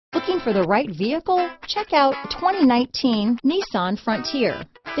Looking for the right vehicle? Check out 2019 Nissan Frontier.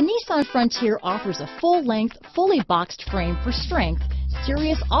 The Nissan Frontier offers a full-length, fully boxed frame for strength,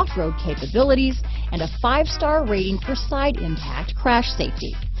 serious off-road capabilities, and a 5-star rating for side impact crash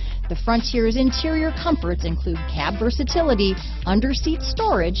safety. The Frontier's interior comforts include cab versatility, under-seat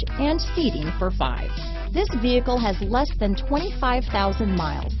storage, and seating for 5. This vehicle has less than 25,000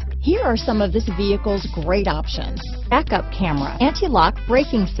 miles. Here are some of this vehicle's great options: backup camera, anti-lock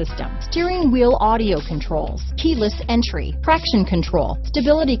braking system, steering wheel audio controls, keyless entry, traction control,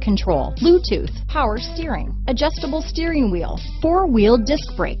 stability control, Bluetooth, power steering, adjustable steering wheel, 4-wheel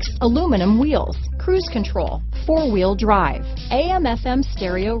disc brakes, aluminum wheels, cruise control, 4-wheel drive, AM/FM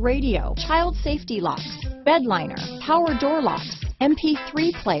stereo radio, child safety locks, bed liner, power door locks,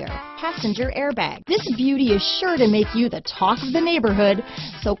 MP3 player, passenger airbag. This beauty is sure to make you the talk of the neighborhood,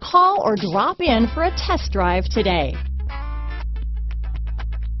 so call or drop in for a test drive today.